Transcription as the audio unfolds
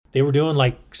They were doing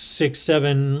like 6,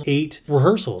 7, 8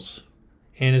 rehearsals.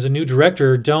 And as a new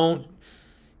director,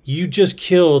 you just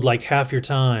killed like half your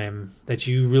time that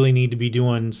you really need to be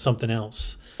doing something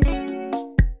else.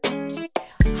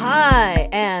 Hi,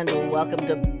 and welcome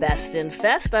to Best in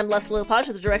Fest. I'm Leslie Lepage,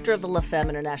 the director of the La Femme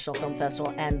International Film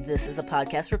Festival, and this is a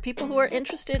podcast for people who are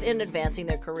interested in advancing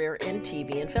their career in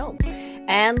TV and film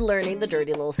and learning the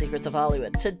dirty little secrets of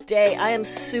Hollywood. Today, I am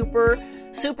super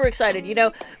excited. You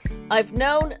know, I've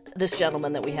known this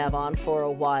gentleman that we have on for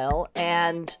a while,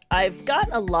 and I've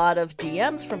gotten a lot of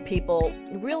DMs from people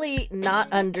really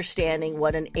not understanding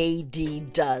what an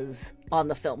AD does on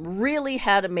the film, really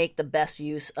how to make the best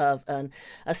use of an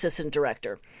assistant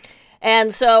director.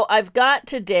 And so I've got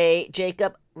today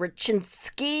Jacob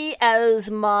Rachinski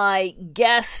as my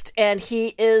guest, and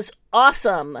he is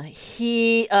awesome.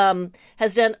 He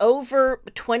has done over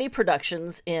 20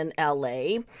 productions in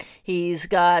LA. He's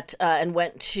got and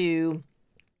went to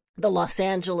the Los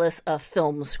Angeles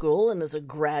Film School and is a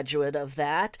graduate of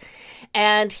that.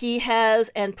 And he has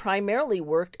and primarily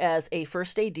worked as a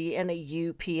first AD and a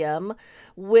UPM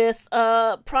with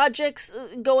projects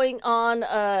going on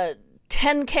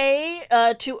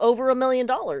 $10K to over $1 million,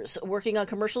 working on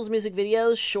commercials, music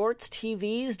videos, shorts,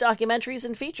 TVs, documentaries,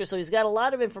 and features. So he's got a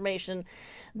lot of information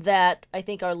that I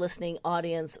think our listening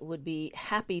audience would be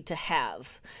happy to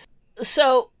have.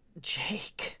 So,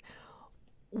 Jake,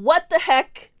 what the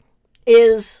heck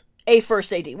is a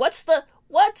first AD? What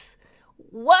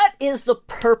is the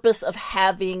purpose of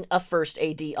having a first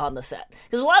AD on the set?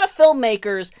 Because a lot of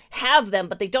filmmakers have them,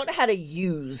 but they don't know how to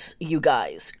use you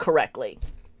guys correctly.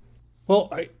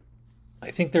 Well,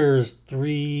 I think there's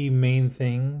 3 main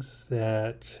things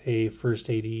that a first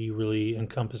AD really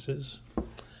encompasses.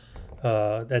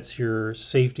 That's your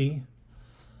safety,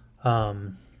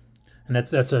 and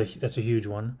that's a huge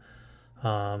one.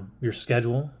 Your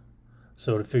schedule,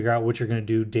 so to figure out what you're going to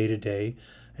do day to day,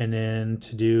 and then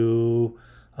to do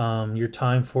your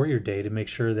time for your day to make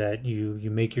sure that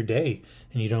you make your day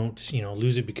and you don't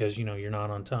lose it because you're not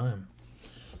on time.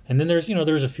 And then there's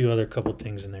a few other couple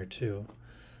things in there too.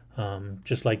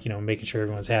 Just like, making sure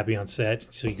everyone's happy on set.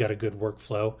 So you got a good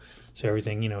workflow. So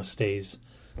everything, stays,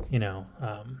 good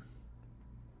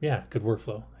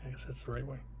workflow. I guess that's the right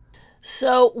way.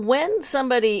 So when a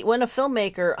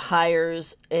filmmaker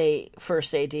hires a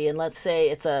first AD, and let's say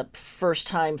it's a first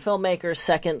time filmmaker,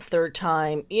 second, third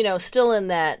time, still in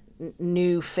that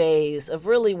new phase of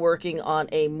really working on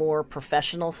a more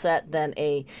professional set than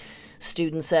a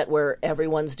student set where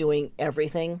everyone's doing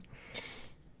everything.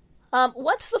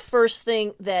 What's the first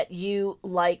thing that you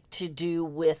like to do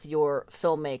with your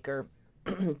filmmaker?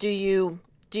 Do you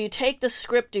take the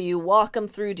script? Do you walk them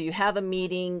through? Do you have a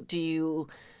meeting? Do you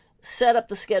set up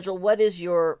the schedule? What is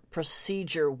your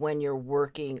procedure when you're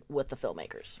working with the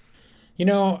filmmakers?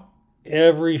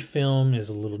 Every film is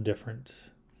a little different,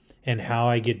 and how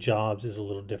I get jobs is a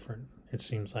little different, it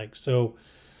seems like. So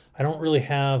I don't really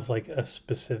have like a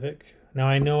specific. Now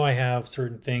I know I have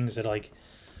certain things that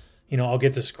I'll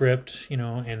get the script,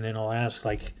 and then I'll ask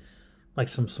like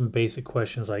some basic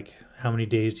questions like how many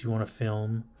days do you want to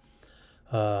film?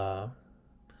 How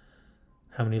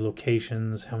many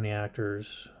locations, how many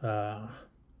actors?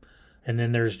 And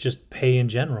then there's just pay in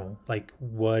general. Like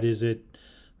what is it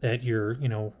that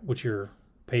what you're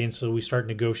paying? So we start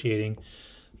negotiating,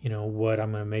 what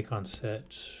I'm going to make on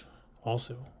set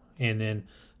also. And then,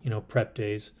 prep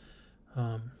days.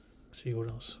 See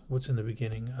what else? What's in the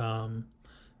beginning?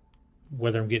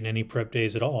 Whether I'm getting any prep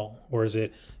days at all, or is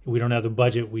it we don't have the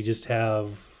budget, we just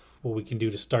have what we can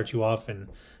do to start you off and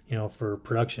for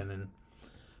production.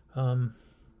 And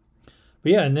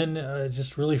but yeah, and then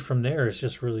just really from there it's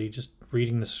just really just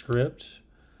reading the script,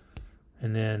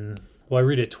 and then I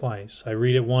read it twice. I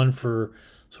read it one for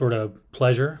sort of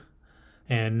pleasure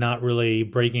and not really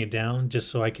breaking it down, just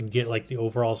so I can get like the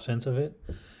overall sense of it,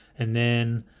 and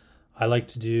then I like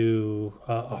to do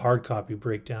a hard copy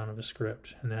breakdown of a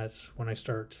script, and that's when I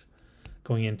start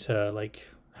going into like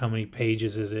how many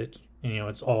pages is it?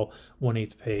 It's all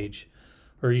 1/8 page,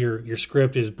 or your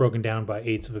script is broken down by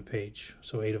 1/8 of a page,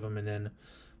 so 8 of them, and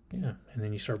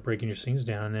then you start breaking your scenes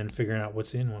down and then figuring out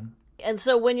what's in one. And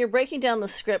so when you're breaking down the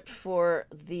script for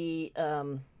the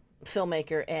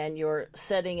filmmaker and you're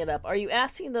setting it up, are you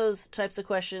asking those types of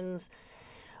questions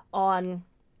on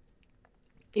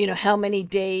how many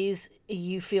days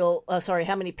you feel,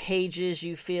 how many pages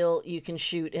you feel you can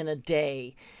shoot in a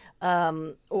day?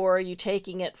 Or are you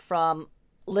taking it from,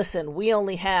 listen, we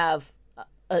only have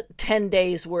 10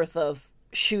 days worth of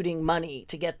shooting money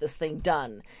to get this thing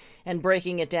done, and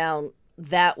breaking it down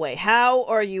that way? How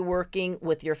are you working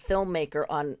with your filmmaker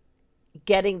on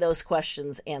getting those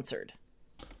questions answered?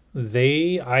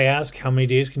 I ask how many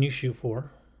days can you shoot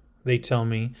for. They tell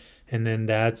me, and then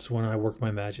that's when I work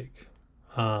my magic.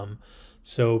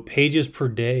 So pages per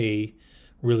day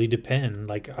really depend.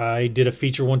 Like I did a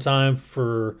feature one time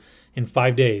in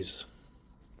 5 days.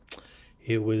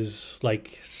 It was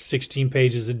like 16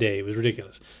 pages a day. It was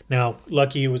ridiculous. Now,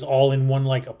 lucky it was all in one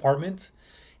like apartment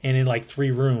and in like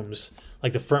 3 rooms,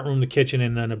 like the front room, the kitchen,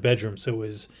 and then a bedroom. So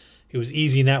it was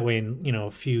easy in that way, and a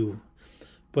few.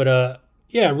 But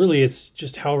yeah, really, it's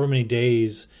just however many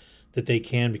days that they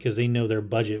can, because they know their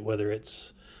budget. Whether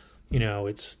it's we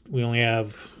only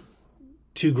have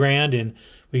 $2,000 and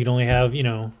we can only have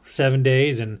 7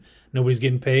 days and nobody's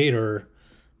getting paid, or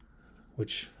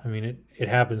which I mean it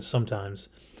happens sometimes,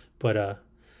 but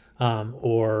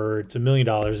or it's $1 million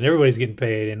and everybody's getting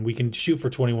paid and we can shoot for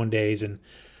 21 days, and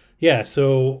yeah,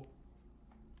 so.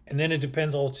 And then it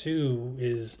depends all too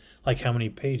is like how many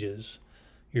pages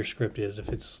your script is. If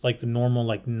it's like the normal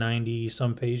like 90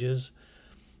 some pages,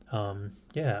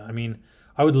 yeah, I mean,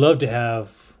 I would love to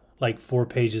have like 4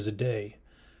 pages a day,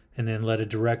 and then let a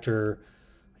director,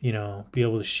 be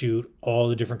able to shoot all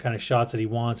the different kind of shots that he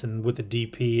wants, and with the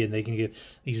DP, and they can get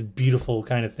these beautiful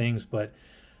kind of things. But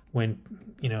when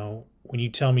you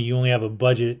tell me you only have a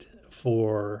budget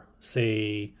for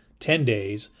say 10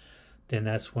 days, then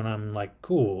that's when I'm like,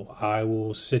 cool, I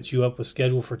will set you up a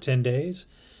schedule for 10 days.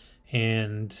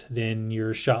 And then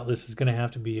your shot list is going to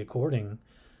have to be according,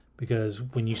 because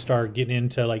when you start getting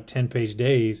into like 10-page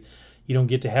days, you don't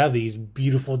get to have these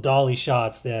beautiful dolly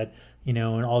shots that,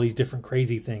 and all these different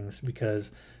crazy things,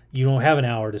 because you don't have an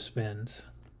hour to spend.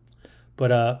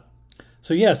 But,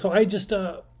 so yeah, so I just,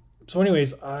 so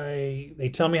anyways, they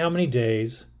tell me how many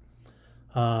days,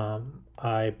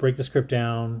 I break the script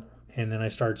down, and then I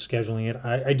start scheduling it.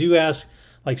 I do ask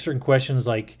like certain questions,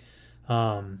 like,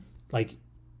 oh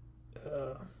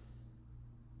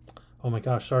my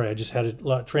gosh, sorry, I just had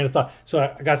a train of thought. So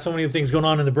I got so many things going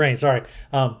on in the brain. Sorry.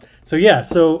 So yeah,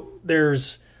 so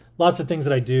there's lots of things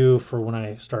that I do for when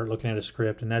I start looking at a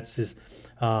script, and that's just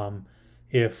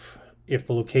if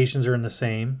the locations are in the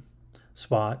same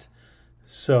spot,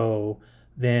 so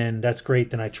then that's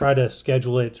great. Then I try to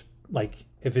schedule it, like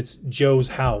if it's Joe's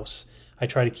house, I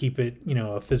try to keep it,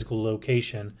 a physical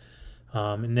location,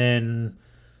 and then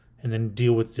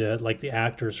deal with the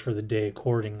actors for the day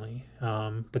accordingly.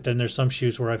 But then there's some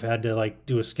shoots where I've had to like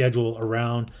do a schedule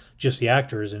around just the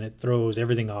actors, and it throws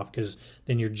everything off, because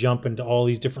then you're jumping to all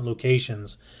these different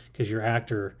locations because your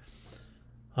actor.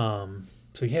 So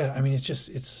yeah, I mean,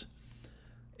 it's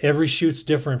every shoot's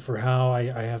different for how I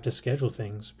have to schedule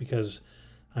things, because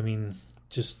I mean,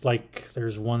 just like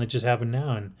there's one that just happened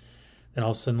now, and then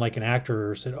all of a sudden, like an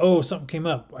actor said, "Oh, something came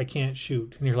up. I can't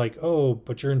shoot." And you're like, "Oh,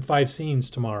 but you're in 5 scenes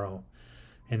tomorrow."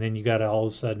 And then you got to all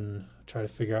of a sudden try to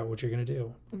figure out what you're going to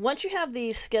do. Once you have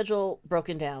the schedule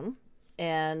broken down,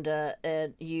 and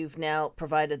you've now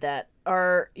provided that,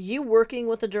 are you working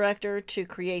with the director to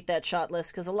create that shot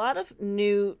list? Because a lot of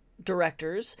new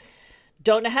directors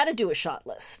don't know how to do a shot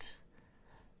list.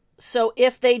 So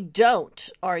if they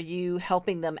don't, are you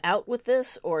helping them out with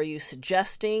this, or are you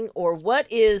suggesting, or what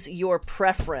is your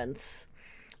preference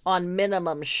on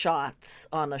minimum shots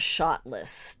on a shot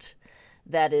list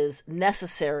that is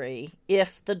necessary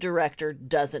if the director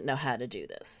doesn't know how to do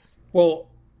this? Well,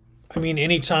 I mean,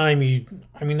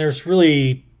 there's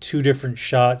really 2 different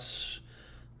shots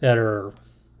that are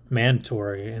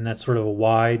mandatory, and that's sort of a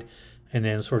wide and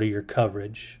then sort of your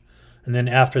coverage. And then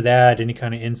after that, any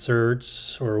kind of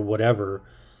inserts or whatever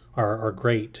are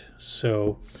great.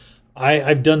 So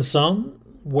I've done some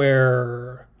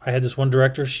where I had this one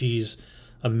director. She's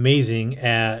amazing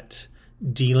at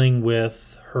dealing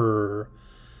with her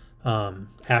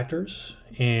actors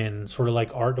and sort of like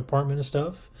art department and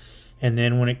stuff. And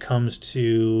then when it comes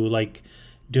to like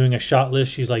doing a shot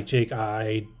list, she's like, "Jake,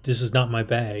 this is not my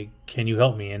bag. Can you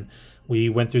help me?" And we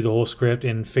went through the whole script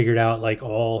and figured out like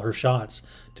all her shots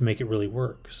to make it really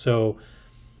work. So,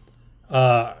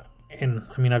 and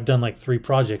I mean, I've done like 3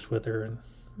 projects with her.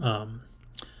 And,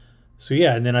 so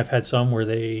yeah, and then I've had some where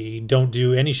they don't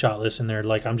do any shot list, and they're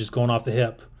like, "I'm just going off the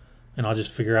hip, and I'll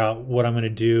just figure out what I'm going to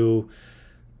do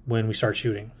when we start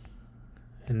shooting."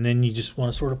 And then you just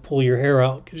want to sort of pull your hair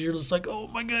out, because you're just like, "Oh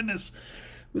my goodness,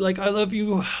 like, I love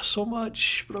you so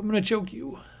much, but I'm going to choke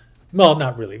you." Well,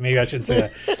 not really. Maybe I shouldn't say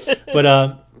that.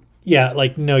 But yeah,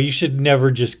 like, no, you should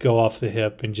never just go off the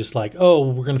hip and just like, "Oh,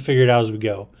 we're going to figure it out as we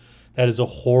go." That is a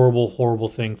horrible, horrible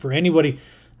thing for anybody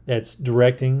that's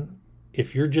directing.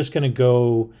 If you're just going to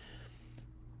go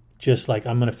just like,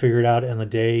 "I'm going to figure it out in the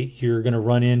day," you're going to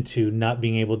run into not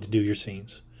being able to do your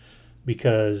scenes,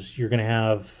 because you're going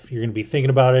to be thinking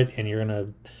about it, and you're going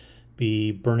to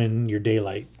be burning your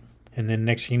daylight. And then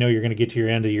next thing you know, you're going to get to your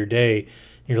end of your day.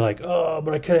 You're like, oh,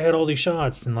 but I could have had all these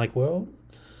shots. And like, well,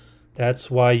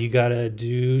 that's why you got to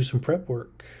do some prep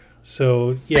work.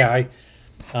 So yeah,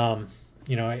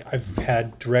 I've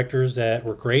had directors that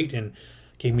were great and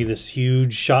gave me this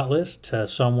huge shot list.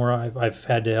 Some where I've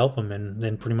had to help them and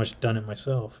then pretty much done it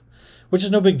myself, which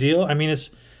is no big deal. I mean, it's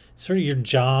sort of your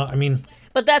job. I mean,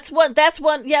 but that's one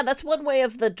way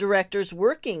of the directors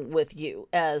working with you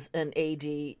as an AD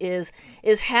is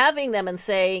having them and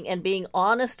saying and being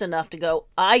honest enough to go,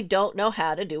 I don't know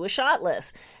how to do a shot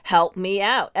list. Help me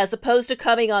out. As opposed to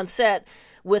coming on set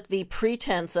with the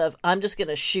pretense of I'm just going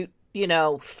to shoot,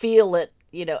 feel it,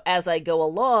 as I go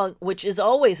along, which is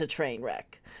always a train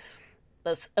wreck.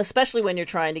 Especially when you're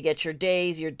trying to get your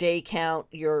days, your day count,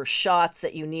 your shots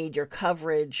that you need, your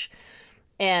coverage,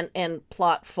 and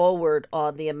plot forward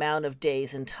on the amount of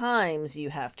days and times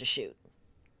you have to shoot.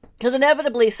 Because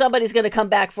inevitably somebody's going to come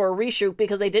back for a reshoot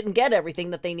because they didn't get everything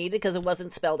that they needed because it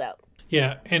wasn't spelled out.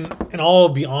 Yeah, and I'll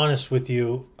be honest with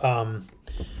you.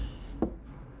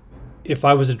 If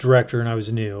I was a director and I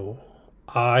was new,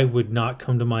 I would not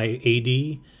come to my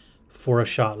AD for a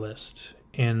shot list.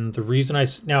 And the reason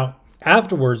now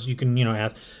afterwards you can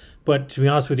ask, but to be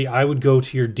honest with you, I would go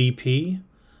to your DP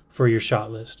for your shot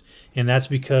list. And that's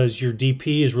because your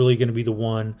DP is really going to be the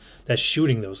one that's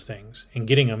shooting those things and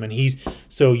getting them. And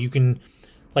so you can,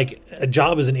 like, a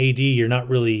job as an AD, you're not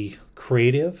really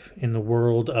creative in the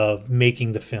world of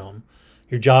making the film.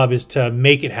 Your job is to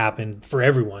make it happen for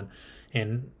everyone.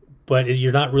 But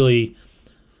you're not really,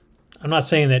 I'm not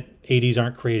saying that ADs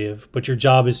aren't creative, but your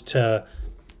job is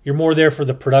you're more there for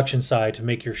the production side to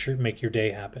make your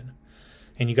day happen.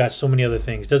 And you got so many other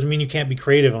things. Doesn't mean you can't be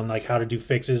creative on like how to do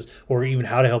fixes or even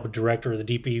how to help a director or the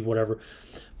DP, whatever.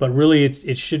 But really,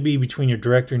 it should be between your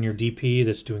director and your DP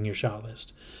that's doing your shot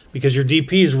list, because your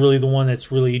DP is really the one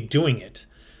that's really doing it.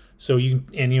 So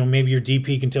maybe your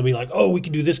DP can tell me like, oh, we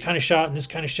can do this kind of shot and this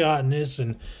kind of shot and this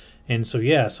and so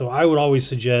yeah. So I would always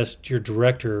suggest your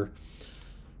director,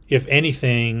 if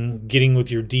anything, getting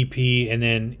with your DP, and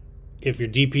then if your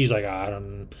DP is like, I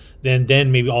don't,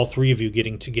 then maybe all three of you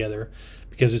getting together.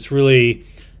 Because it's really,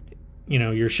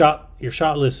 your shot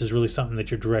list is really something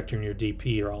that your director and your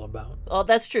DP are all about. Oh,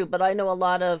 that's true. But I know a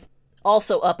lot of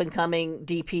also up and coming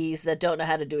DPs that don't know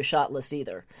how to do a shot list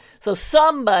either. So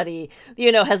somebody,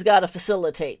 has got to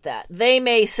facilitate that. They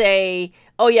may say,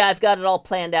 oh yeah, I've got it all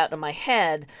planned out in my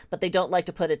head, but they don't like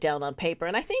to put it down on paper.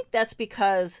 And I think that's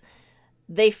because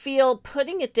they feel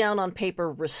putting it down on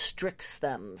paper restricts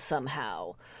them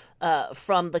somehow.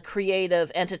 From the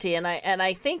creative entity, and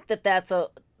I think that's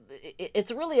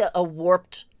it's really a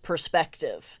warped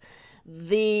perspective.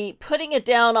 The putting it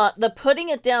down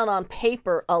on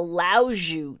paper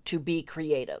allows you to be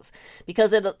creative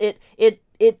because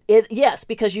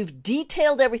because you've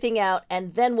detailed everything out,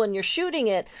 and then when you're shooting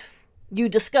it, you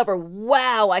discover,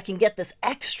 wow, I can get this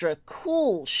extra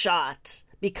cool shot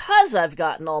because I've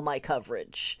gotten all my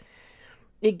coverage.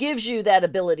 It gives you that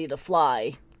ability to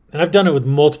fly. And I've done it with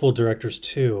multiple directors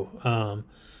too.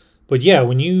 But yeah,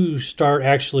 when you start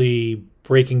actually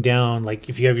breaking down, like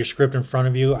if you have your script in front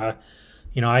of you,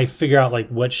 I figure out like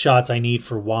what shots I need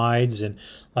for wides and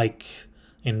like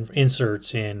in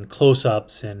inserts and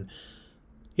close-ups. And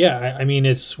yeah, I mean,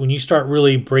 it's when you start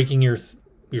really breaking your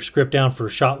script down for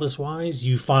shot list wise,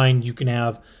 you find you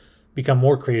can become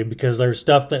more creative, because there's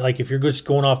stuff that like if you're just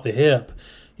going off the hip,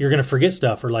 you're going to forget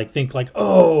stuff or like think like,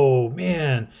 oh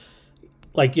man,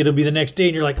 like it'll be the next day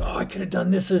and you're like, oh, I could have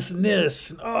done this, and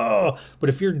this. Oh, but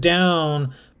if you're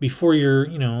down before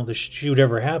the shoot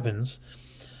ever happens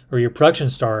or your production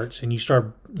starts and you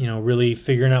start, really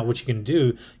figuring out what you can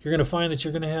do, you're going to find that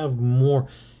you're going to have more,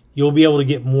 you'll be able to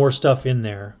get more stuff in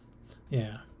there.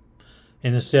 Yeah.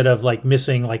 And instead of like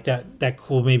missing like that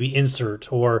cool maybe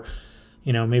insert or,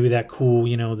 maybe that cool,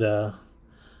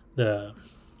 the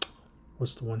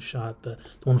what's the one shot? The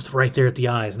one with right there at the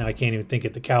eyes. Now I can't even think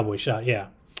of the cowboy shot. Yeah.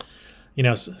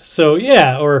 So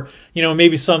yeah. Or,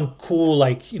 maybe some cool,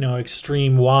 like,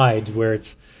 extreme wide where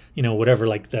it's, whatever,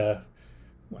 like I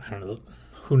don't know,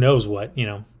 who knows what,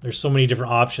 there's so many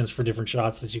different options for different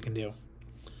shots that you can do.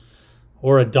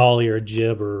 Or a dolly or a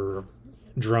jib or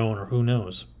drone or who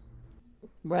knows.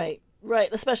 Right.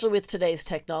 Especially with today's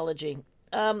technology.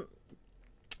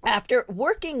 After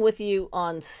working with you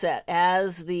on set,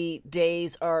 as the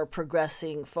days are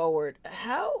progressing forward,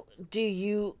 how do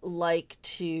you like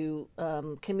to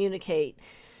communicate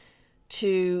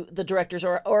to the directors?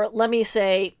 Or let me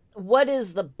say, what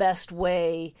is the best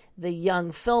way the young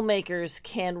filmmakers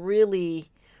can really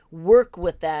work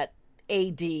with that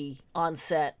AD on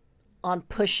set on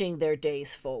pushing their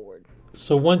days forward?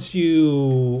 So once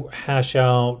you hash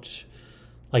out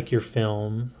like your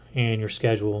film and your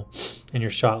schedule and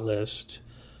your shot list,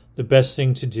 the best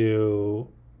thing to do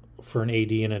for an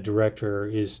AD and a director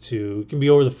is to, it can be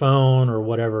over the phone or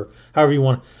whatever, however you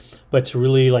want, but to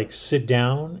really like sit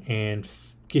down and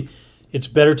it's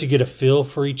better to get a feel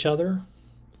for each other,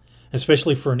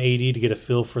 especially for an AD to get a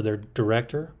feel for their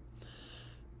director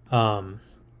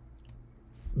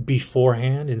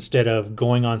beforehand, instead of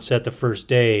going on set the first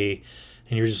day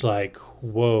and you're just like,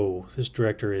 whoa, this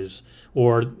director is,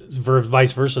 or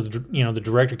vice versa, the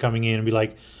director coming in and be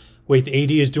like, wait, the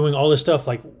AD is doing all this stuff.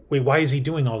 Like, wait, why is he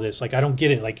doing all this? Like, I don't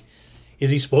get it. Like,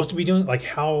 is he supposed to be doing, like,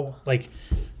 how, like,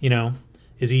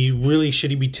 is he really, should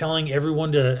he be telling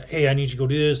everyone to, hey, I need you to go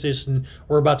do this, and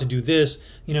we're about to do this,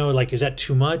 like, is that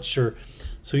too much? Or,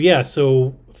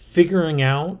 so figuring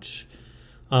out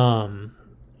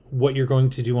what you're going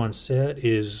to do on set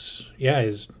is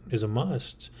a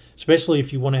must, especially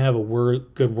if you want to have a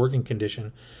good working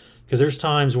condition. Because there's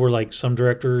times where, like, some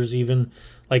directors even,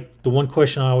 like, the one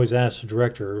question I always ask the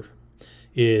director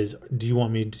is, do you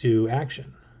want me to do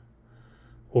action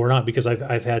or not? Because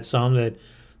I've had some that,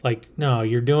 like, no,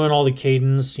 you're doing all the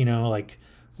cadence, like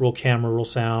roll camera, roll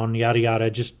sound, yada yada,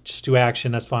 just do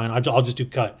action, that's fine. I'll just do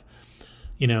cut,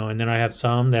 and then I have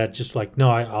some that just like,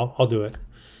 no, I'll do it.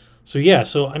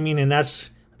 So I mean, and that's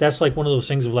like one of those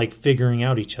things of like figuring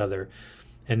out each other,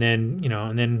 and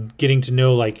then getting to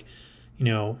know, like,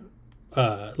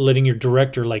 letting your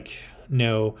director like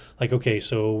know, like, okay,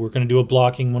 so we're going to do a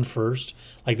blocking one first.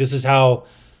 Like, this is how,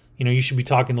 you should be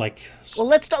talking, like... Well,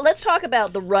 let's talk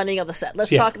about the running of the set. Let's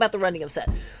talk about the running of set.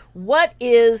 What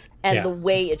is, and the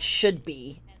way it should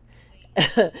be,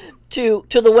 to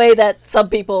the way that some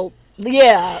people,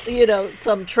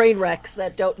 some train wrecks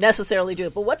that don't necessarily do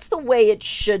it. But what's the way it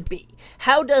should be?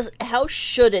 How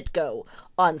should it go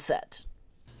on set?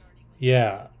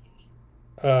 Yeah.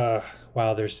 Wow,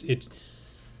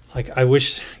 like, I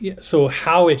wish... So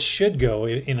how it should go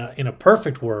in a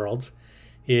perfect world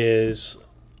is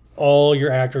all your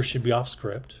actors should be off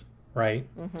script, right?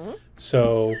 Mm-hmm.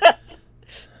 So,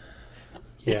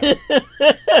 yeah.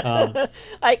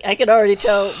 I can already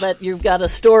tell that you've got a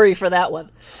story for that one.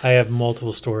 I have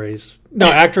multiple stories. No,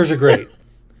 actors are great.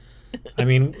 I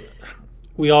mean,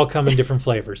 we all come in different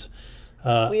flavors.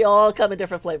 We all come in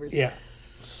different flavors. Yeah.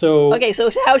 So... Okay, so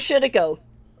how should it go?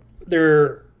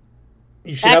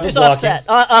 You should actors have a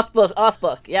blocking. Off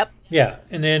book, yep. Yeah,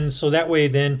 and then so that way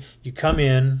then you come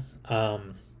in,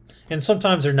 and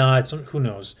sometimes they're not, who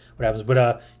knows what happens,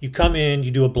 but you come in, you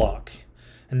do a block,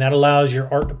 and that allows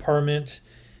your art department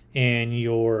and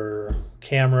your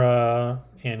camera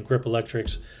and grip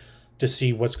electrics to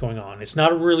see what's going on. It's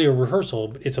not really a rehearsal,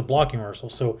 but it's a blocking rehearsal,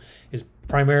 so it's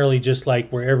primarily just like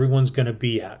where everyone's going to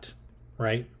be at,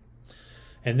 right?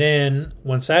 And then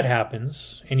once that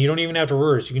happens, and you don't even have to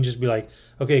rehearse, you can just be like,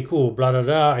 okay, cool, blah, blah,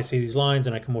 blah, I say these lines,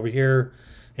 and I come over here,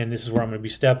 and this is where I'm going to be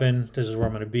stepping, this is where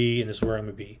I'm going to be, and this is where I'm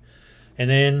going to be. And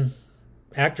then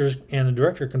actors and the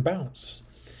director can bounce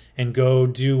and go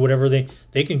do whatever they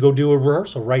can go do a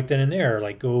rehearsal right then and there,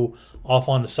 like go off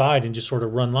on the side and just sort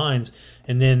of run lines.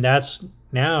 And then that's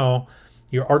now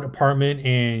your art department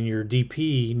and your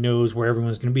DP knows where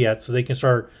everyone's going to be at, so they can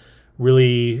start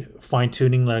really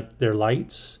fine-tuning like their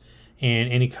lights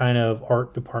and any kind of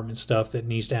art department stuff that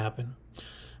needs to happen.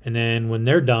 And then when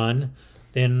they're done,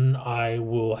 then I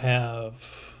will have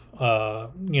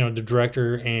the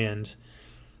director and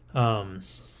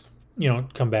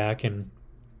come back, and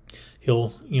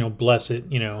he'll bless it,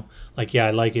 like, yeah,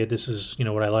 I like it, this is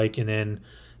what I like. And then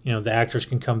the actors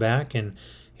can come back, and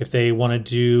if they want to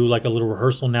do like a little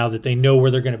rehearsal, now that they know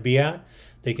where they're going to be at,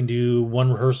 they can do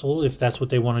one rehearsal if that's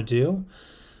what they want to do.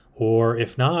 Or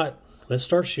if not, let's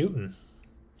start shooting.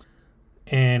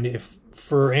 And if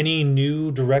for any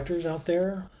new directors out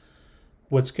there,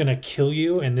 what's going to kill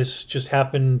you, and this just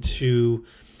happened to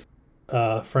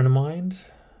a friend of mine,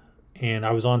 and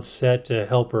I was on set to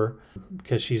help her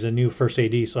because she's a new first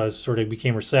AD, so I sort of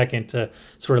became her second to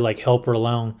sort of like help her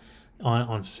along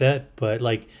on set. But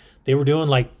like, they were doing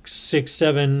like 6,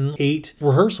 7, 8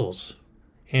 rehearsals.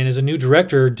 And as a new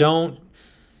director,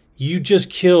 you just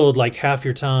killed like half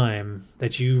your time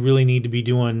that you really need to be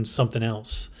doing something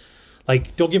else.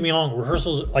 Like, don't get me wrong,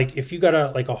 rehearsals, like if you got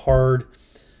a hard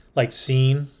like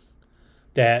scene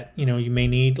that, you may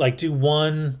need, like do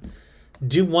one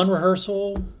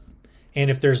rehearsal. And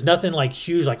if there's nothing like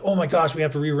huge, like, oh my gosh, we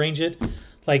have to rearrange it,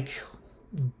 like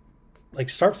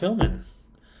start filming.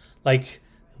 Like,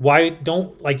 why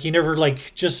don't, like, you never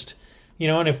like just,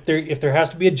 and if there has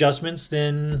to be adjustments,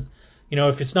 then,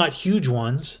 if it's not huge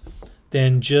ones,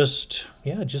 then just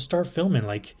start filming.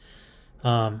 Like,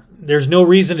 There's no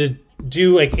reason to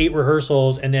do like 8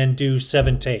 rehearsals and then do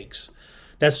 7 takes.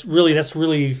 That's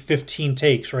really 15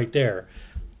 takes right there.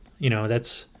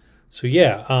 That's so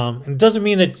yeah. And it doesn't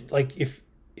mean that like if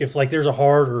like there's a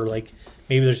hard or like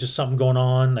maybe there's just something going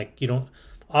on, like you don't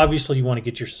obviously you want to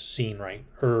get your scene right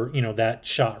or that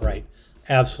shot right.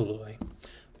 Absolutely.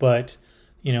 But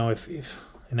if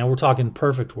and now we're talking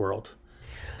perfect world.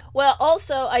 Well,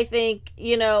 also I think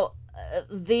the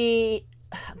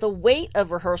weight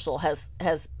of rehearsal has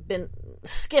been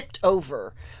skipped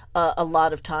over a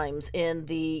lot of times in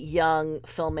the young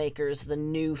filmmakers, the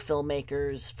new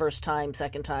filmmakers, first time,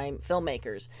 second time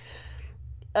filmmakers,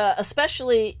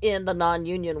 especially in the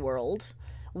non-union world,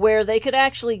 where they could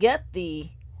actually get the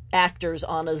actors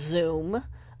on a Zoom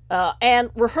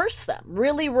and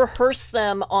really rehearse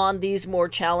them on these more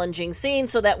challenging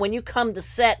scenes so that when you come to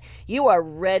set, you are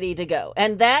ready to go.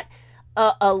 And that,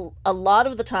 a lot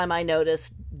of the time I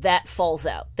notice that falls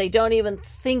out. They don't even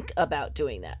think about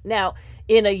doing that. Now,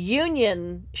 in a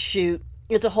union shoot,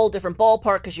 it's a whole different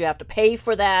ballpark because you have to pay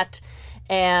for that.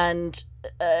 And,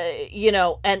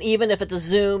 and even if it's a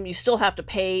Zoom, you still have to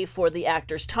pay for the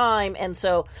actor's time. And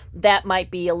so that might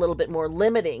be a little bit more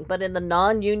limiting. But in the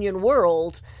non-union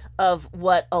world of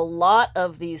what a lot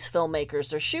of these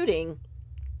filmmakers are shooting,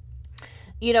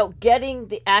 getting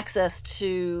the access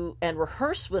to and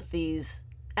rehearse with these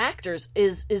actors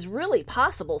is really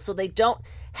possible. So they don't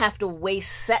have to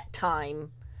waste set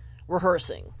time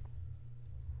rehearsing.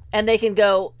 And they can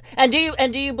go. And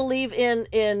do you believe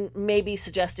in maybe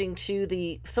suggesting to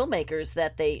the filmmakers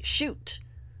that they shoot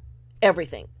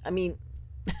everything? I mean,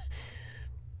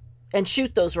 and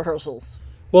shoot those rehearsals.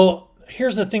 Well,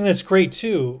 here's the thing that's great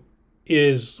too,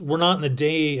 is we're not in the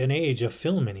day and age of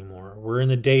film anymore. We're in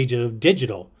the age of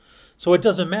digital. So it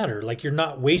doesn't matter. Like you're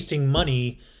not wasting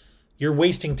money. You're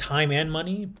wasting time and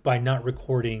money by not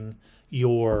recording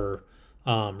your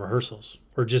rehearsals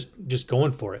or just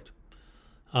going for it.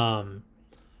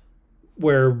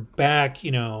 Where back,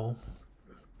 30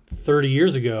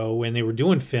 years ago when they were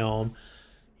doing film,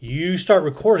 you start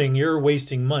recording, you're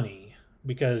wasting money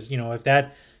because, if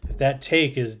that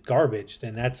take is garbage,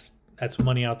 then that's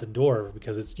money out the door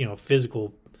because it's,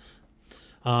 physical.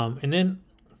 And then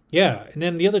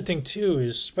the other thing too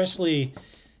is especially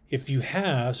if you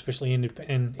have,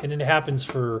 and it happens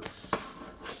for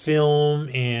film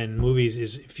and movies,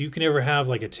 is if you can ever have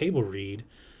like a table read,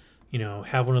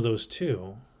 have one of those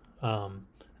too. And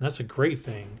that's a great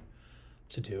thing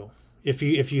to do. If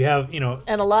you have,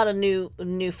 and a lot of new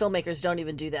filmmakers don't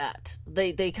even do that.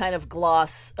 They kind of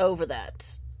gloss over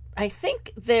that. I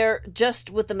think they're just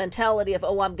with the mentality of,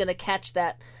 I'm going to catch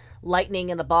that lightning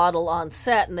in a bottle on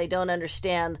set, and they don't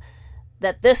understand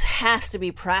that this has to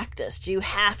be practiced. You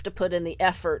have to put in the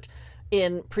effort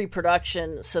in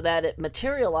pre-production so that it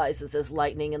materializes as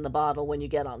lightning in the bottle when you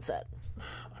get on set.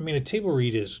 I mean, a table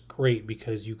read is great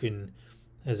because you can,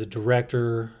 as a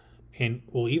director and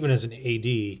even as an AD,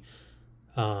 you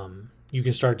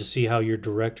can start to see how your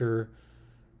director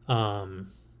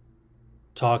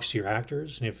talks to your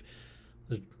actors. And if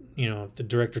the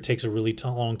director takes a really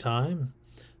long time,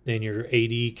 then your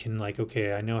AD can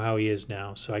okay, I know how he is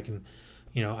now, so I can,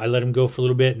 I let him go for a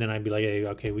little bit, and then I'd be like, hey,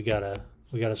 okay, we gotta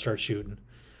start shooting.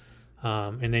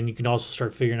 And then you can also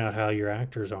start figuring out how your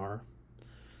actors are.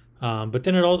 But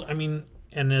then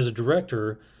and as a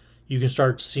director, you can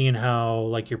start seeing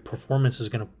how your performance is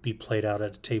going to be played out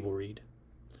at a table read.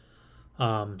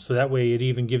 So that way it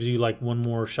even gives you one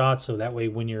more shot. So that way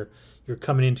when you're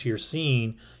coming into your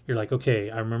scene, you're like, okay,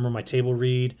 I remember my table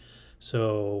read,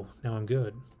 so now I'm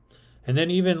good. And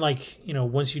then even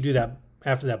once you do that,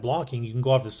 after that blocking, you can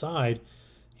go off the side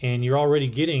and you're already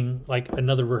getting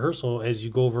another rehearsal as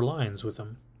you go over lines with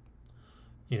them.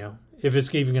 If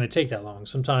it's even going to take that long.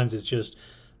 Sometimes it's just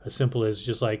as simple as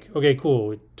just okay,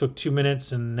 cool, it took 2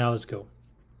 minutes and now let's go.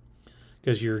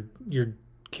 Because your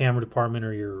camera department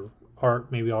or your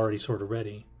art maybe already sort of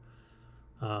ready.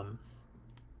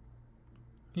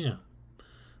 Yeah.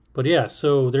 But yeah,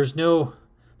 so there's no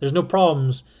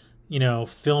problems,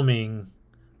 filming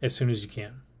as soon as you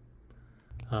can.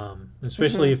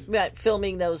 Especially if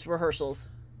filming those rehearsals.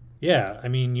 Yeah, I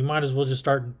mean, you might as well just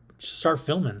start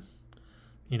filming.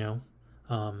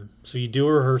 So you do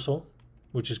a rehearsal,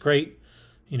 which is great,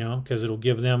 because it'll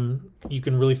give them, you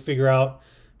can really figure out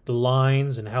the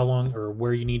lines and how long or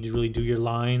where you need to really do your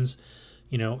lines,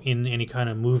 in any kind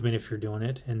of movement if you're doing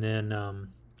it. And then,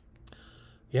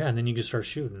 and then you can start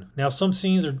shooting. Now, some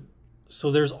scenes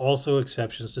there's also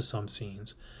exceptions to some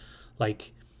scenes.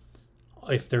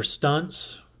 If they're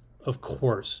stunts, of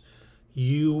course,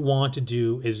 you want to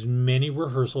do as many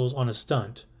rehearsals on a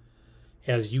stunt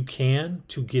as you can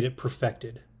to get it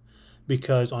perfected.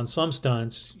 Because on some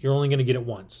stunts, you're only going to get it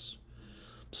once.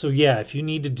 So yeah, if you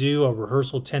need to do a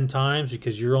rehearsal 10 times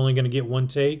because you're only going to get one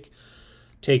take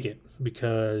it.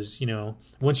 Because,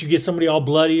 once you get somebody all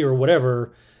bloody or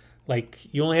whatever, like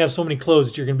you only have so many clothes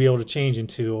that you're going to be able to change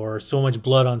into, or so much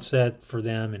blood on set for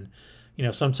them. And,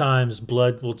 sometimes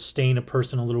blood will stain a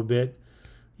person a little bit,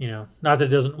 not that it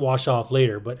doesn't wash off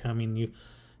later, but I mean,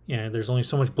 there's only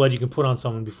so much blood you can put on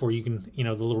someone before you can, the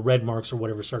little red marks or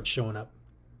whatever start showing up.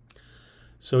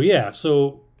 So yeah,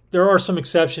 so there are some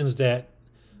exceptions that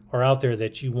are out there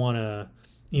that you want to,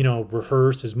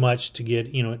 rehearse as much to get,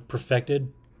 it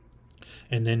perfected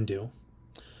and then do.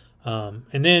 And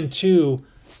then too,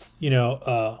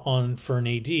 on for an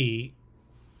AD,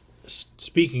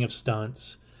 speaking of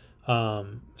stunts,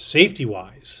 safety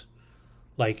wise,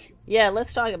 like, yeah,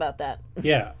 let's talk about that.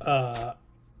 Yeah.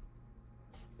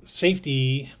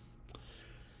 Safety.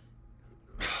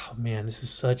 Oh, man, this is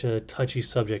such a touchy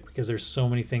subject because there's so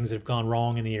many things that have gone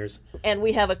wrong in the years. And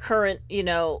we have a current,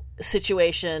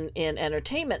 situation in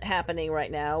entertainment happening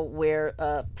right now where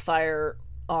a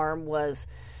firearm was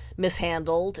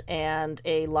mishandled and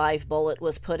a live bullet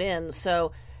was put in.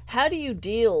 So how do you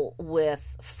deal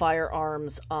with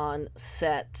firearms on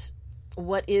set?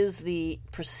 What is the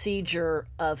procedure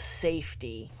of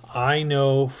safety? I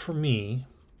know for me,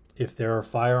 if there are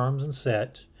firearms on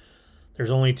set, there's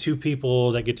only two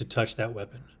people that get to touch that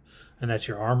weapon, and that's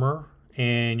your armor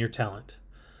and your talent.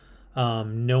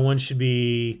 No one should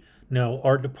be,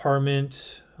 art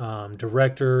department,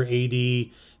 director, AD,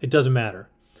 it doesn't matter.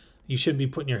 You shouldn't be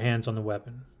putting your hands on the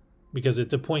weapon, because at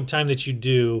the point in time that you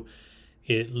do,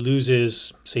 it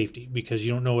loses safety because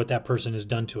you don't know what that person has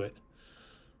done to it.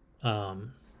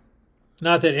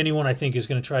 Not that anyone, I think, is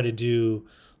going to try to do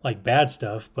like bad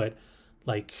stuff, but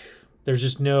like there's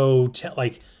just no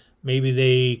maybe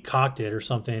they cocked it or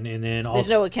something, and then also, there's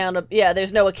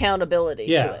no accountability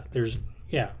to it.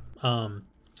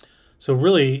 So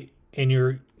really, and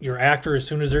your actor, as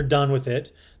soon as they're done with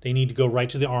it, they need to go right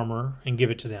to the armor and give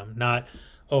it to them. Not,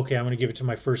 okay, I'm going to give it to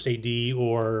my first AD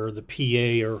or the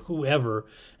PA or whoever,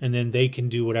 and then they can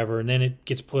do whatever, and then it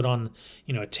gets put on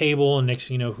a table, and next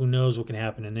who knows what can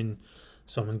happen, and then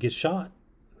someone gets shot,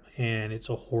 and it's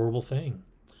a horrible thing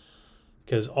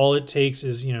because all it takes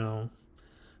is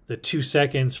the 2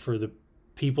 seconds for the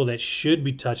people that should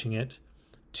be touching it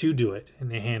to do it and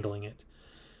handling it.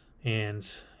 And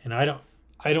I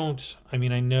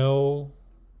know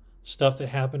stuff that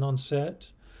happened on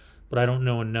set, but I don't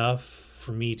know enough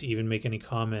for me to even make any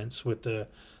comments with the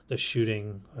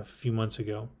shooting a few months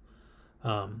ago.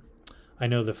 All I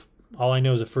know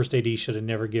is the first AD should have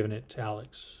never given it to Alec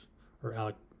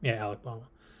Bama.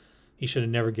 He should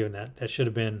have never given that. That should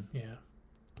have been,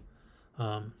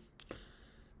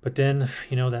 but then,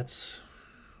 that's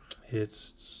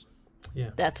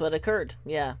what occurred.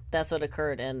 Yeah, that's what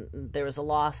occurred. And there was a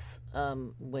loss,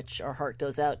 which our heart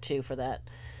goes out to for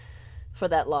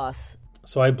that loss.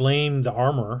 So I blame the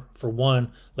armor for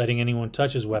one, letting anyone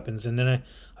touch his weapons. And then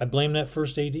I blame that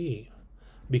first AD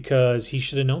because he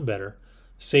should have known better.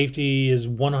 Safety is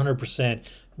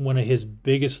 100% one of his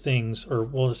biggest things, or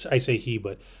well, I say he,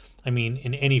 but I mean,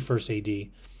 in any first AD,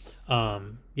 you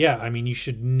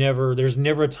should never, there's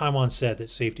never a time on set that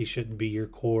safety shouldn't be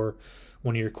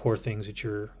one of your core things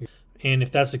and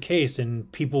if that's the case, then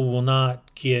people will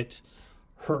not get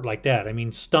hurt like that. I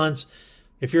mean, stunts,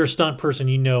 if you're a stunt person,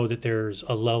 that there's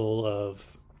a level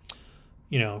of,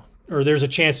 or there's a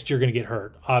chance that you're going to get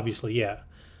hurt, obviously, yeah.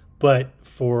 But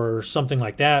for something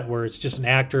like that, where it's just an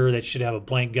actor that should have a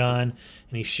blank gun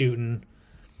and he's shooting,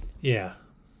 yeah.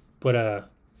 But,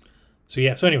 so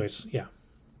anyways, yeah.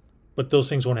 But those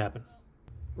things won't happen.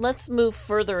 Let's move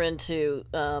further into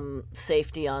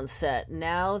safety on set.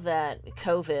 Now that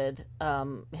COVID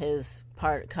is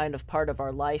part of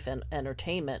our life and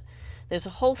entertainment, there's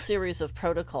a whole series of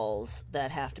protocols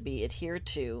that have to be adhered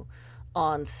to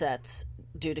on sets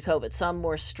due to COVID. Some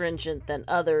more stringent than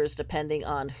others, depending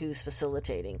on who's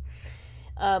facilitating.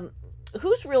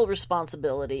 Whose real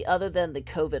responsibility, other than the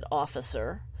COVID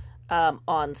officer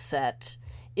on set?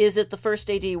 Is it the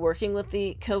first AD working with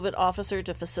the COVID officer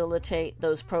to facilitate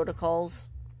those protocols?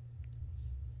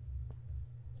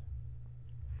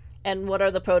 And what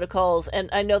are the protocols? And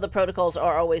I know the protocols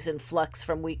are always in flux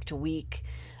from week to week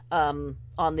on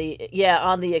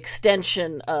the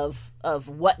extension of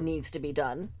what needs to be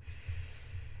done.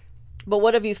 But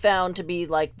what have you found to be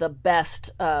like the best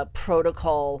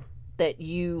protocol that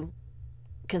you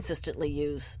consistently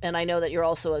use? And I know that you're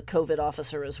also a COVID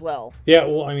officer as well. Yeah,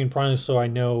 well, I mean, probably so I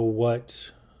know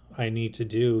what I need to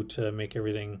do to make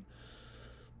everything,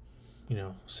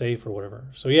 safe or whatever.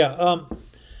 So yeah,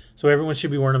 so everyone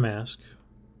should be wearing a mask,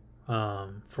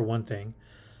 for one thing.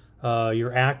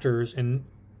 Your actors, and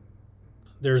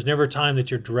there's never a time that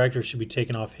your director should be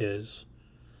taking off his.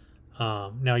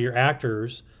 Now your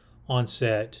actors on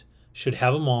set should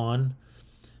have them on,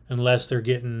 unless they're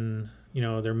getting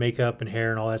their makeup and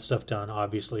hair and all that stuff done,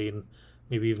 obviously, and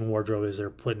maybe even wardrobe as they're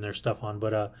putting their stuff on.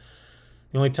 But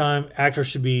the only time actors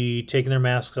should be taking their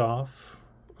masks off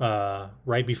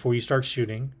right before you start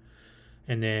shooting,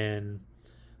 and then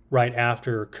right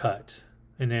after cut.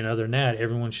 And then other than that,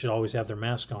 everyone should always have their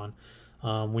mask on.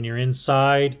 When you're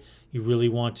inside, you really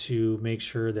want to make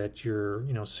sure that you're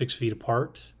 6 feet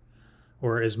apart,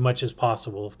 or as much as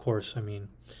possible. Of course, I mean,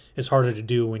 it's harder to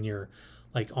do when you're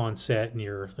like on set and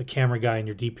you're the camera guy and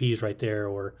your DP's right there,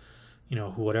 or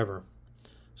whatever.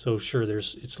 So sure,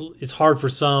 it's hard for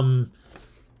some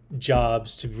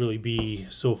jobs to really be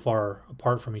so far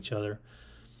apart from each other.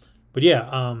 But yeah,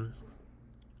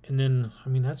 and then I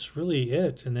mean that's really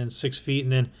it. And then 6 feet,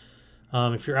 and then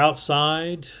if you're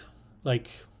outside, like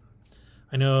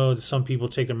I know that some people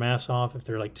take their masks off if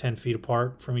they're like 10 feet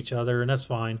apart from each other, and that's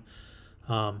fine.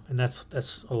 And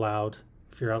that's allowed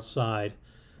if you're outside,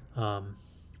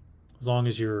 as long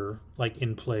as you're like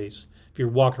in place. If you're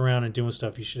walking around and doing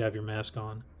stuff, you should have your mask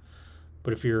on.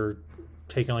 But if you're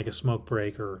taking like a smoke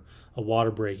break or a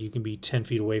water break, you can be 10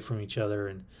 feet away from each other,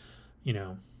 and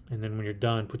and then when you're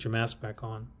done, put your mask back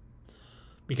on.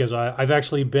 Because I've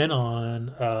actually been on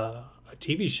a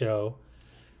TV show,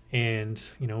 and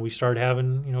we started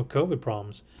having COVID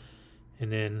problems, and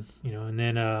then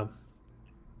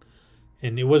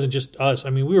and it wasn't just us.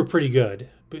 I mean, we were pretty good,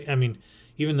 but I mean,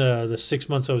 even the 6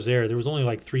 months I was there was only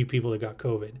like 3 people that got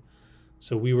COVID,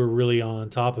 so we were really on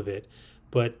top of it.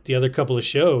 But the other couple of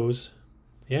shows,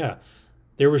 yeah,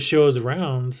 there were shows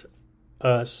around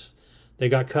us that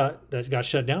got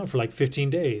shut down for like 15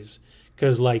 days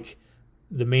because like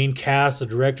the main cast, the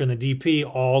director, and the DP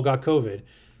all got COVID.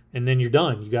 And then you're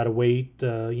done. You got to wait,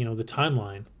 the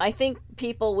timeline. I think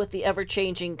people with the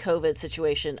ever-changing COVID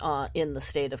situation in the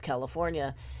state of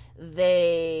California,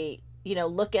 they,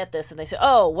 look at this and they say,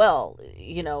 oh, well,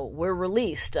 we're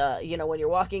released. When you're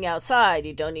walking outside,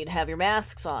 you don't need to have your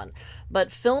masks on.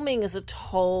 But filming is a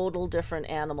total different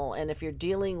animal. And if you're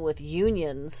dealing with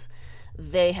unions,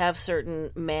 they have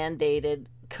certain mandated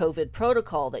COVID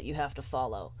protocol that you have to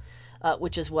follow.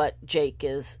 Which is what Jake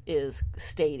is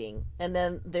stating. And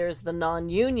then there's the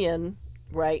non-union,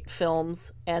 right,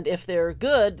 films, and if they're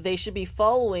good, they should be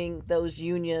following those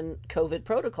union COVID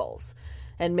protocols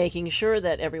and making sure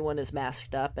that everyone is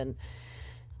masked up.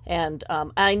 And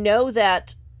I know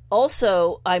that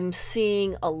also I'm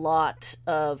seeing a lot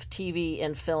of TV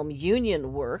and film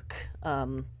union work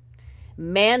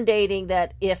mandating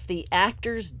that if the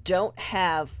actors don't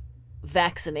have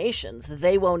vaccinations,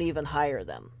 they won't even hire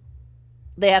them.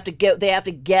 They have to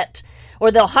get,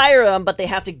 or they'll hire them, but they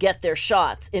have to get their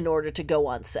shots in order to go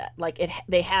on set.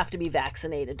 They have to be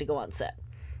vaccinated to go on set.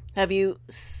 Have you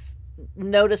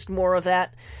noticed more of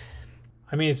that?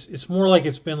 I mean, it's more like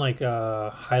it's been like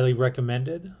highly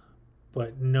recommended,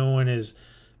 but no one has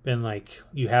been like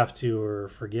you have to or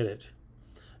forget it.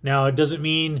 Now it doesn't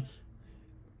mean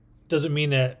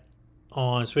that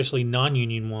on especially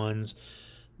non-union ones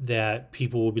that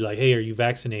people will be like, hey, are you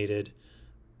vaccinated?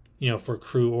 For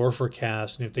crew or for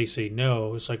cast, and if they say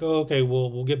no, it's like, oh, okay,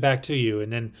 we'll get back to you,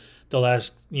 and then they'll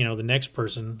ask, the next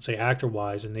person, say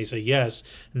actor-wise, and they say yes,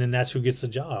 and then that's who gets the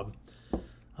job,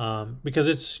 because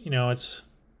it's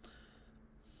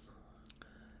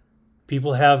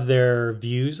people have their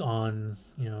views on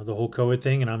the whole COVID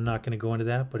thing, and I'm not going to go into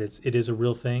that, but it is a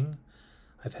real thing.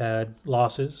 I've had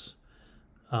losses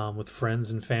with friends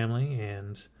and family,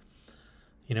 and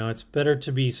it's better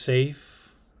to be safe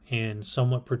and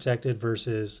somewhat protected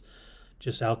versus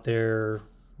just out there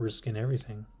risking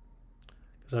everything.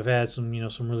 Because I've had some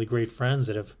really great friends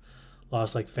that have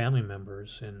lost like family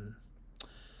members,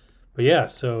 but yeah.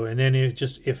 So and then it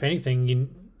just, if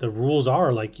anything, the rules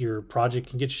are like your project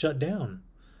can get shut down,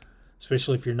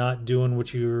 especially if you're not doing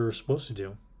what you're supposed to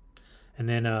do. And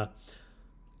then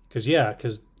because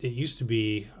it used to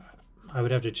be, I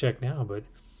would have to check now, but it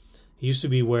used to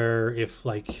be where if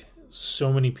like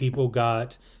so many people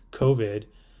got COVID,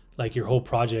 like your whole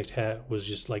project was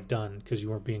just like done because you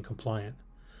weren't being compliant,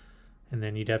 and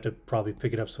then you'd have to probably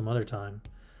pick it up some other time,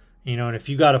 and if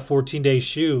you got a 14-day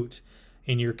shoot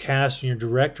and your cast and your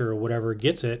director or whatever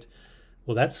gets it,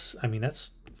 well that's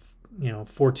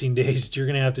 14 days that you're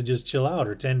gonna have to just chill out,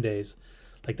 or 10 days,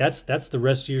 like that's the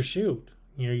rest of your shoot.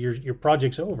 Your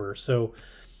project's over. So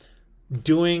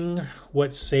doing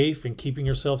what's safe and keeping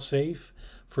yourself safe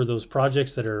for those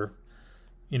projects that are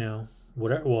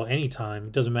whatever, well, anytime,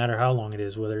 it doesn't matter how long it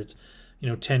is, whether it's,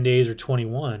 10 days or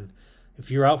 21. If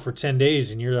you're out for 10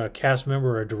 days and you're a cast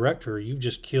member or a director, you've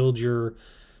just killed your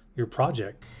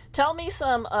project. Tell me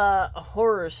some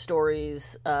horror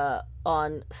stories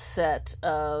on set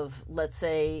of, let's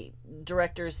say,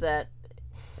 directors that,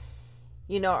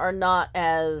 are not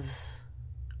as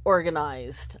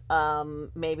organized,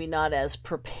 maybe not as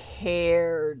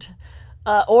prepared.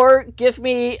 Or give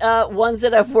me ones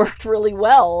that have worked really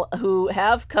well, who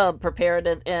have come prepared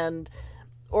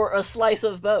or a slice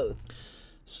of both.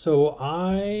 So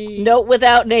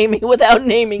without naming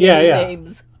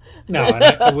names. No, and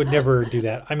I would never do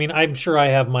that. I mean, I'm sure I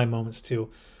have my moments too.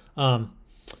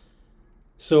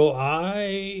 Just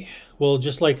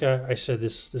like I said,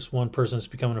 this one person is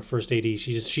becoming a first AD.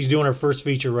 She's doing her first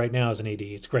feature right now as an AD.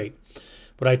 It's great.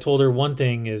 But I told her one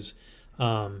thing is,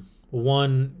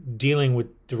 one, dealing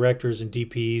with directors and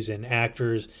DPs and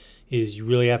actors is you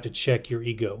really have to check your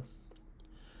ego.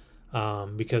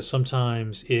 Because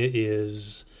sometimes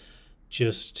it's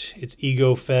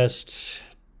ego fest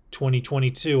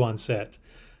 2022 on set,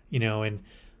 and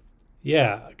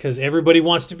yeah, because everybody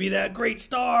wants to be that great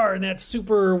star and that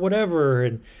super whatever,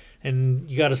 and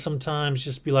you got to sometimes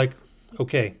just be like,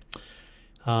 okay.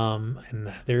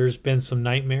 And there's been some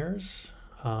nightmares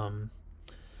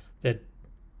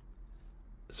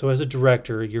so as a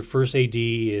director, your first AD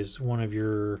is one of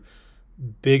your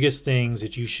biggest things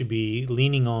that you should be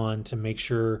leaning on to make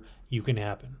sure you can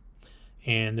happen.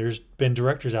 And there's been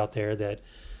directors out there that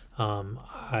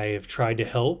I have tried to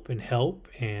help,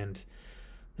 and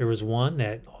there was one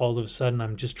that all of a sudden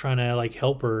I'm just trying to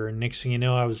help her, and next thing you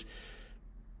know, I was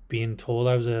being told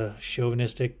I was a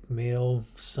chauvinistic male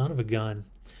son of a gun,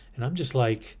 and I'm just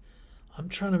like, I'm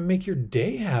trying to make your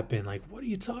day happen. What are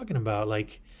you talking about?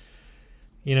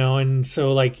 And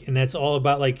so and that's all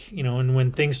about and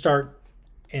when things start,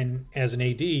 and as an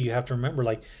AD, you have to remember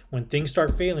when things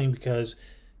start failing, because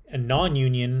a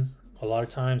non-union, a lot of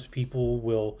times people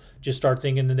will just start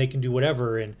thinking that they can do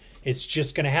whatever and it's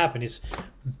just going to happen.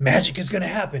 Magic is going to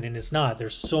happen, and it's not.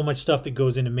 There's so much stuff that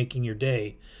goes into making your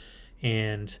day.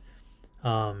 And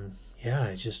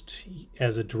it's just,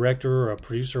 as a director or a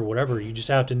producer or whatever, you just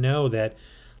have to know that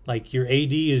your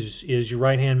AD is your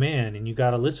right-hand man, and you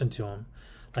got to listen to him.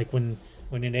 When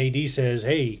an AD says,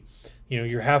 hey,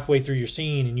 you're halfway through your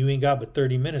scene and you ain't got but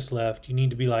 30 minutes left, you need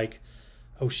to be like,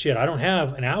 oh shit, I don't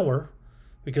have an hour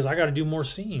because I got to do more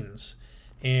scenes.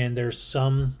 And there's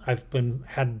I've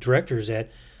had directors that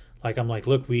I'm like,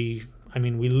 look, we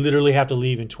literally have to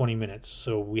leave in 20 minutes.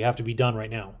 So we have to be done right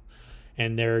now.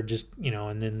 And they're just,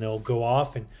 and then they'll go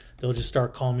off and they'll just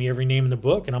start calling me every name in the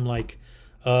book. And I'm like,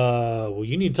 well,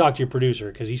 you need to talk to your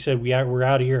producer, because he said we're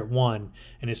out of here at 1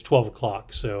 and it's 12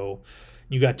 o'clock. So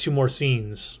you got 2 more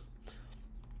scenes.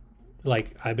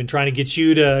 I've been trying to get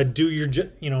you to do your,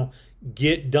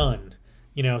 get done,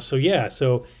 So yeah.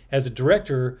 So as a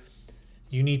director,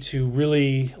 you need to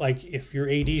really, if your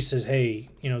AD says, hey,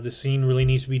 the scene really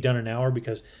needs to be done in an hour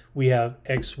because we have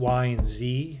X, Y, and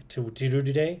Z to do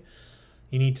today.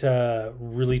 You need to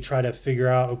really try to figure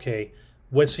out, okay,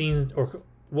 what scenes or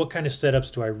what kind of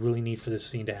setups do I really need for this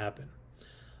scene to happen?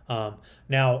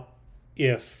 Now,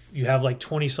 if you have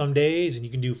 20 some days and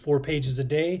you can do 4 pages a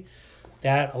day,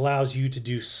 that allows you to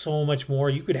do so much more.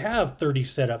 You could have 30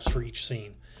 setups for each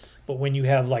scene. But when you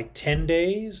have 10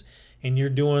 days and you're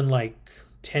doing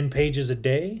 10 pages a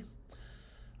day,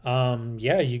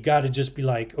 you got to just be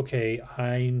okay,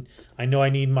 I know I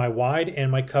need my wide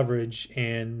and my coverage,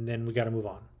 and then we got to move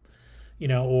on.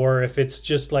 Or if it's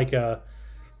just a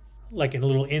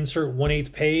little insert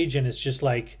 1/8 page and it's just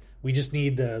we just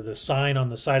need the sign on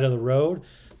the side of the road,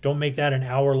 don't make that an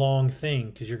hour-long thing,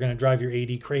 because you're going to drive your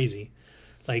AD crazy.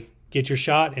 Get your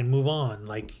shot and move on.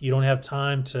 You don't have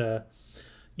time to,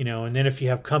 and then if you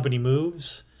have company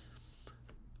moves.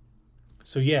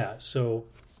 So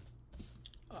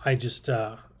I just,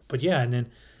 and then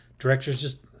directors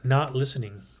just not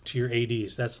listening to your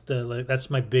ADs. That's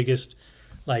my biggest,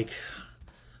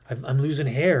 I'm losing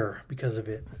hair because of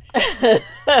it.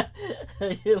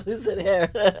 You're losing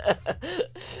hair.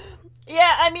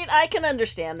 Yeah, I can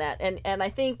understand that, and I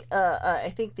think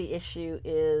the issue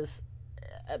is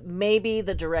maybe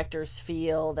the directors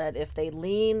feel that if they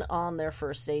lean on their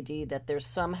first AD, that they're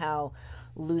somehow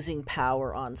losing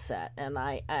power on set. And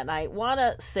I want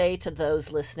to say to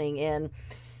those listening in,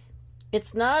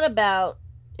 it's not about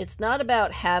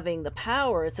having the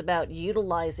power, it's about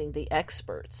utilizing the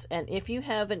experts. And if you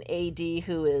have an AD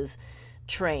who is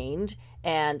trained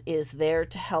and is there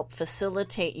to help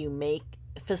facilitating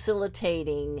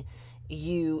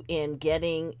you in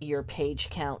getting your page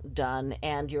count done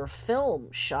and your film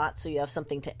shot so you have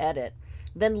something to edit,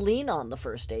 then lean on the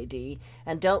first AD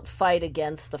and don't fight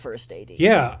against the first AD.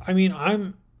 Yeah, I mean,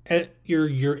 I'm at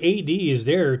your AD is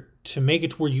there to make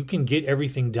it to where you can get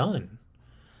everything done.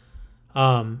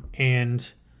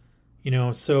 And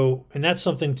so, and that's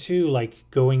something too, like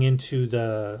going into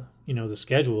the the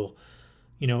schedule,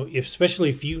 especially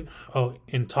if you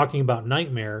and talking about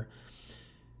Nightmare,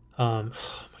 oh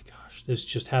my gosh, this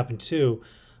just happened too.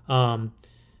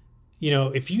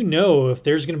 If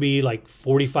there's going to be like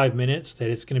 45 minutes that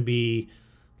it's going to be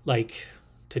like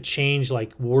to change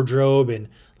like wardrobe and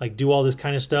like do all this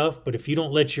kind of stuff, but if you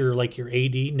don't let your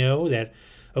AD know that,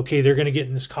 okay, they're going to get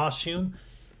in this costume,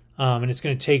 and it's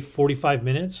going to take 45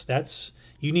 minutes,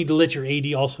 you need to let your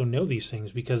AD also know these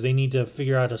things, because they need to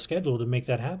figure out a schedule to make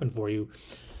that happen for you.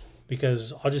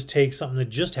 Because I'll just take something that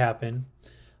just happened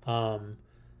on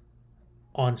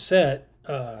set.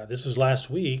 This was last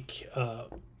week.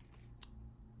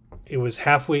 It was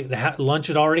halfway. Lunch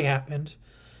had already happened.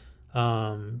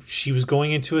 She was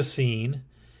going into a scene,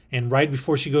 and right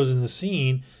before she goes into the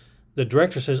scene, the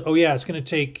director says, "Oh yeah, it's going to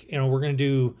take. We're going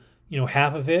to do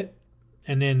half of it,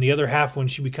 and then the other half when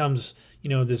she becomes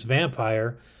this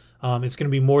vampire, it's going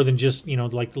to be more than just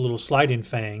like the little slide-in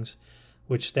fangs."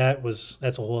 Which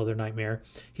that's a whole other nightmare.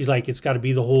 He's like, it's got to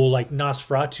be the whole like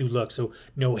Nosferatu look. So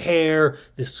no hair,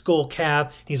 this skull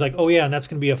cap. He's like, oh yeah, and that's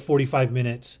going to be a 45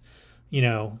 minute,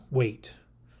 wait.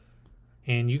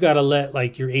 And you got to let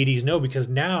like your ADs know, because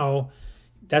now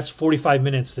that's 45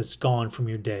 minutes that's gone from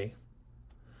your day.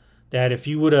 That if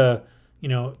you would have,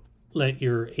 let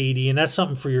your AD, and that's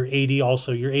something for your AD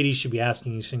also. Your AD should be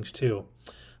asking these things too.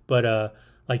 But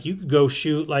like you could go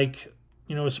shoot like,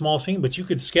 a small scene, but you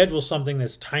could schedule something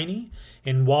that's tiny,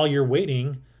 and while you're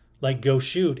waiting, like go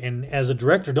shoot. And as a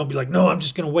director, don't be like, no, I'm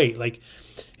just going to wait. Like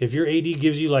if your AD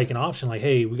gives you like an option, like,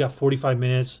 hey, we got 45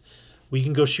 minutes, we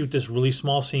can go shoot this really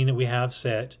small scene that we have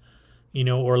set,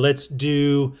 or let's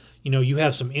do, you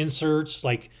have some inserts,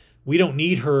 like we don't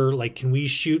need her, like, can we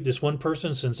shoot this one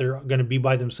person since they're going to be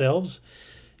by themselves?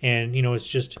 And, it's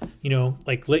just,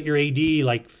 like let your AD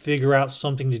like figure out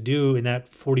something to do in that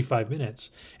 45 minutes.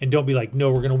 And don't be like,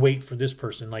 no, we're going to wait for this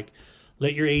person. Like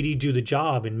let your AD do the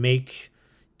job and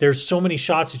there's so many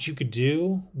shots that you could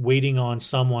do waiting on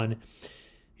someone.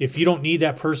 If you don't need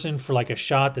that person for like a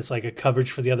shot that's like a coverage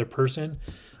for the other person,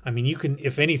 I mean, you can,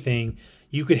 if anything,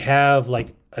 you could have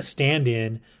like a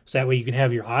stand-in so that way you can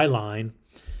have your eye line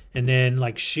and then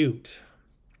like shoot.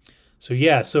 So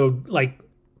yeah, so like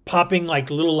popping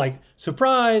like little like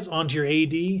surprise onto your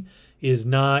AD is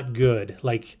not good.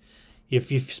 Like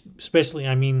if you, especially,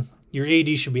 I mean, your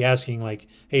AD should be asking like,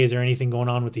 hey, is there anything going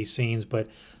on with these scenes? But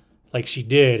like she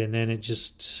did, and then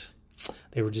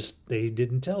they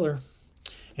didn't tell her.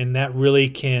 And that really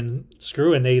can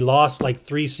screw. And they lost like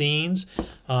 3 scenes.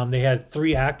 They had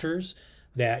 3 actors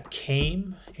that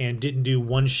came and didn't do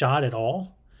one shot at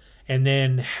all. And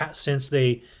then since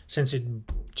it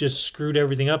just screwed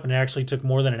everything up and it actually took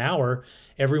more than an hour,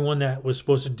 everyone that was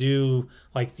supposed to do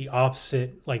like the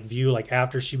opposite like view, like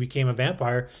after she became a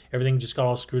vampire, everything just got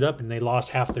all screwed up and they lost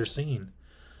half their scene.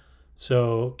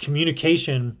 So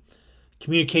communication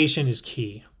is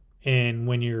key. And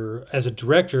when you're, as a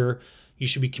director, you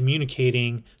should be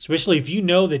communicating, especially if you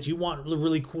know that you want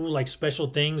really cool like special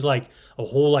things, like a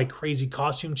whole like crazy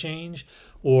costume change,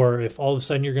 or if all of a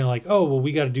sudden you're going to like, oh, well,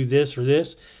 we got to do this or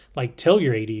this, like tell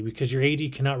your AD, because your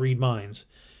AD cannot read minds.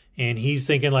 And he's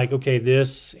thinking like, okay,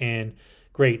 this, and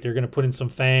great, they're going to put in some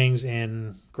fangs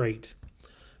and great,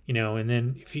 and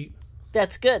then if you...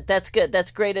 That's good. That's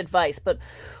great advice. But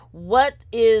what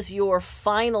is your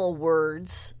final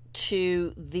words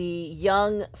to the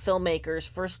young filmmakers,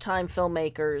 first-time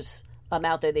filmmakers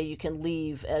out there that you can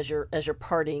leave as your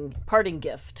parting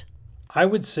gift? I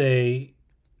would say,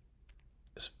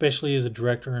 especially as a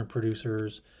director and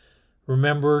producers,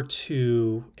 remember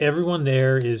everyone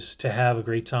there is to have a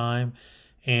great time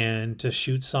and to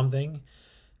shoot something,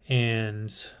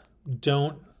 and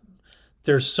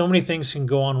there's so many things can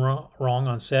go on wrong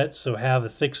on set, so have a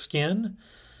thick skin.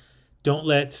 Don't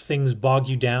let things bog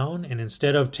you down. And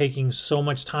instead of taking so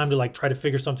much time to like try to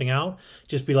figure something out,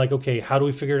 just be like, okay, how do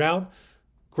we figure it out?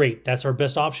 Great. That's our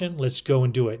best option. Let's go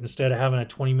and do it. Instead of having a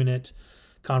 20-minute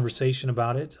conversation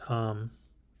about it. I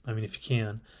mean, if you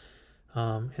can.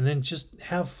 And then just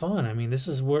have fun. I mean, this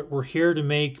is what we're here to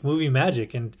make movie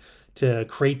magic and to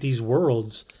create these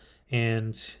worlds,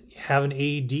 and have an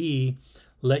AD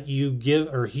let you give,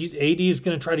 or AD is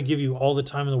going to try to give you all the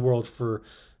time in the world for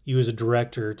you as a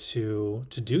director to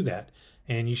do that,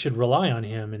 and you should rely on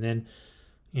him. And then,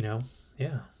 I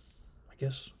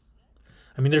guess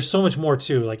I mean, there's so much more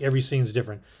too. Like every scene's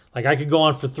different. Like I could go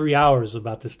on for 3 hours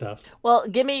about this stuff. Well,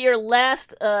 give me your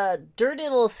last dirty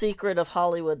little secret of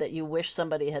Hollywood that you wish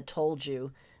somebody had told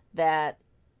you that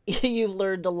you've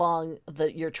learned along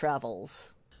your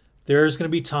travels. There's going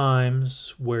to be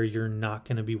times where you're not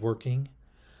going to be working.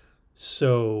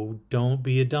 So don't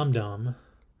be a dum-dum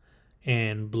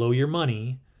and blow your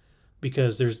money,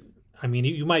 because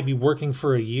you might be working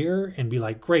for a year and be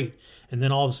like, great. And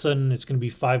then all of a sudden it's going to be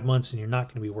 5 months and you're not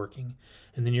going to be working.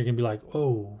 And then you're going to be like,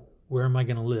 oh, where am I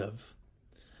going to live?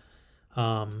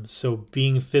 So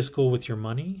being fiscal with your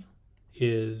money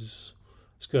it's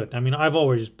good. I mean, I've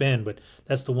always been, but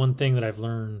that's the one thing that I've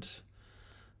learned.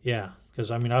 Yeah. Because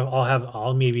I mean,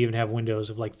 I'll maybe even have windows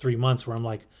of like 3 months where I'm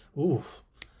like, ooh,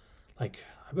 like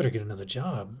I better get another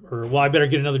job, or I better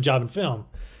get another job in film.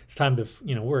 It's time to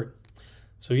work.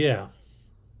 So yeah,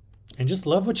 and just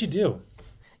love what you do.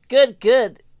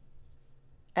 Good.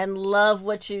 And love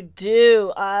what you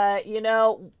do.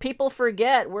 People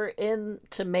forget we're in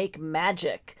to make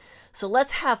magic, so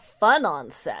let's have fun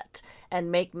on set and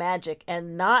make magic,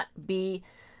 and not be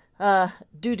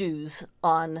doo-doos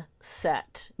on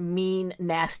set, mean,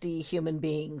 nasty human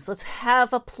beings. Let's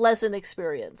have a pleasant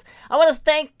experience. I want to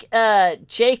thank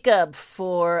Jacob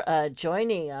for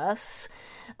joining us.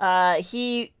 If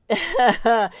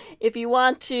you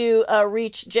want to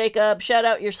reach Jacob, shout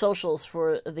out your socials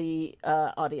for the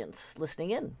audience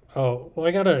listening in. Oh, well,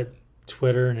 I got a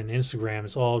Twitter and an Instagram.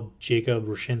 It's all Jacob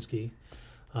Roshinsky.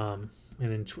 And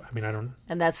then, I don't...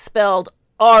 And that's spelled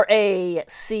Rachinski.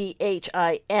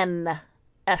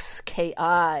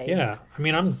 Yeah, I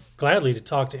mean, I'm gladly to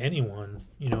talk to anyone,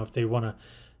 if they want to,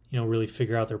 really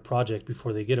figure out their project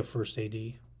before they get a first AD.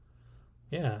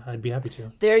 Yeah, I'd be happy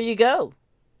to. There you go.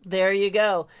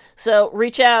 So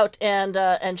reach out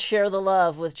and share the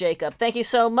love with Jacob. Thank you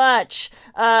so much.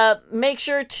 Make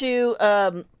sure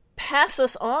to pass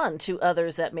us on to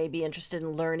others that may be interested in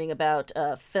learning about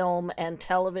film and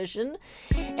television.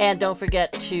 And don't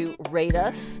forget to rate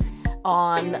us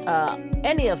on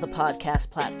any of the podcast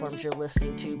platforms you're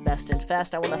listening to Best in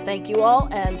Fest. I want to thank you all,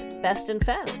 and Best in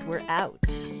Fest, we're out.